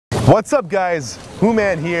What's up guys,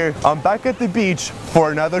 Who-Man here. I'm back at the beach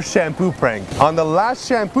for another shampoo prank. On the last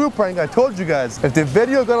shampoo prank I told you guys, if the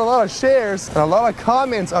video got a lot of shares and a lot of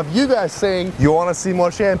comments of you guys saying you want to see more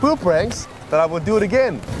shampoo pranks, that I will do it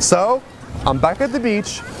again. So, I'm back at the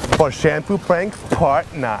beach for shampoo prank part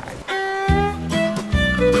 9.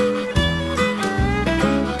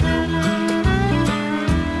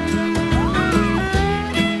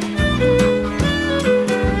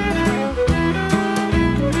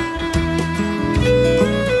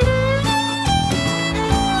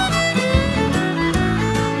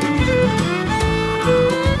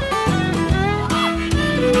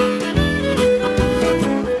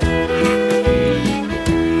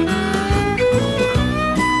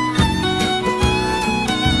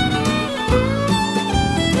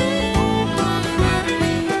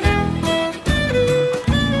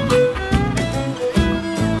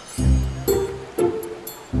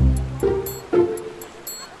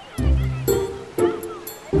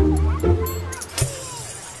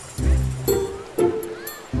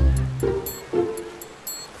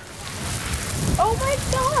 Oh my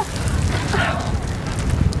god!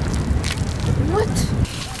 What?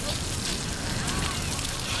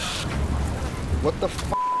 What the f***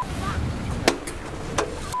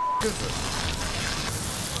 is this?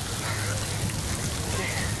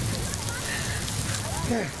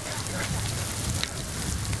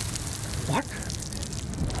 What?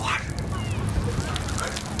 What?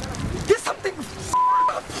 There's something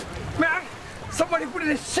up, man. Somebody put in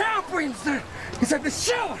a shampoo inside the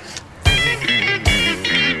shower.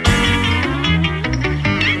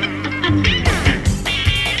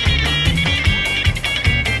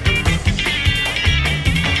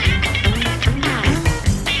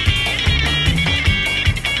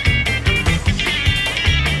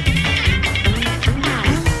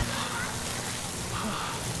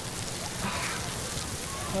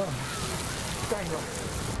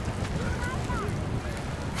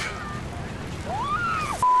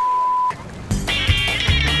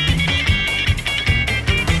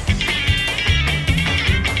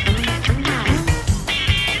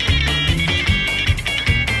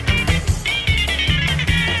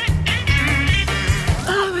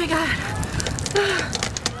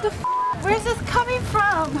 Where's this coming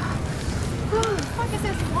from? What the fuck is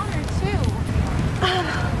this water too?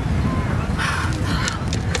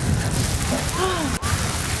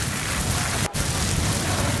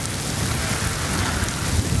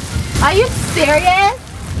 Are you serious?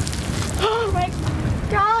 Oh my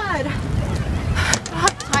god! I don't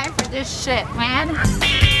have time for this shit, man.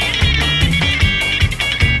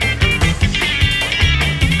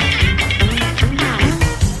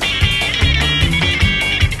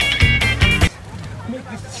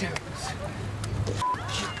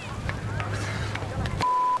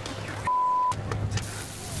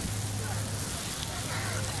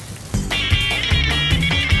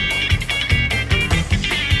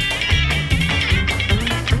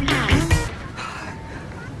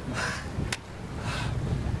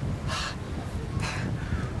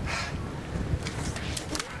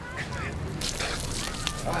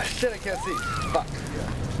 Ah shit, I can't see. Fuck.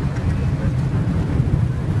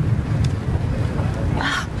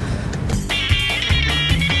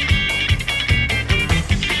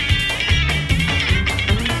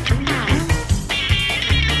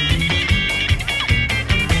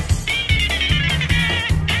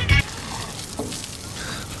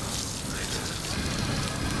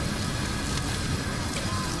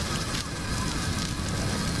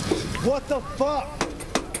 What the fuck?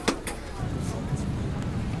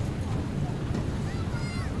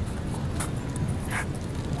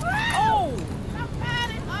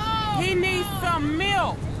 He needs some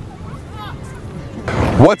milk.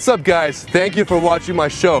 What's up guys, thank you for watching my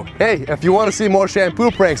show. Hey, if you want to see more shampoo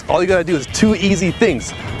pranks, all you gotta do is 2 easy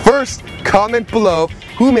things. First, comment below,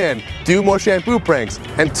 Who-Man, do more shampoo pranks.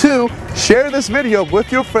 And 2, share this video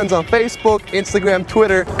with your friends on Facebook, Instagram,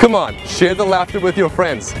 Twitter. Come on, share the laughter with your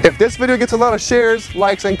friends. If this video gets a lot of shares,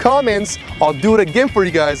 likes, and comments, I'll do it again for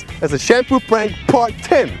you guys as a shampoo prank part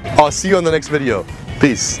 10. I'll see you on the next video.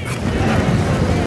 Peace.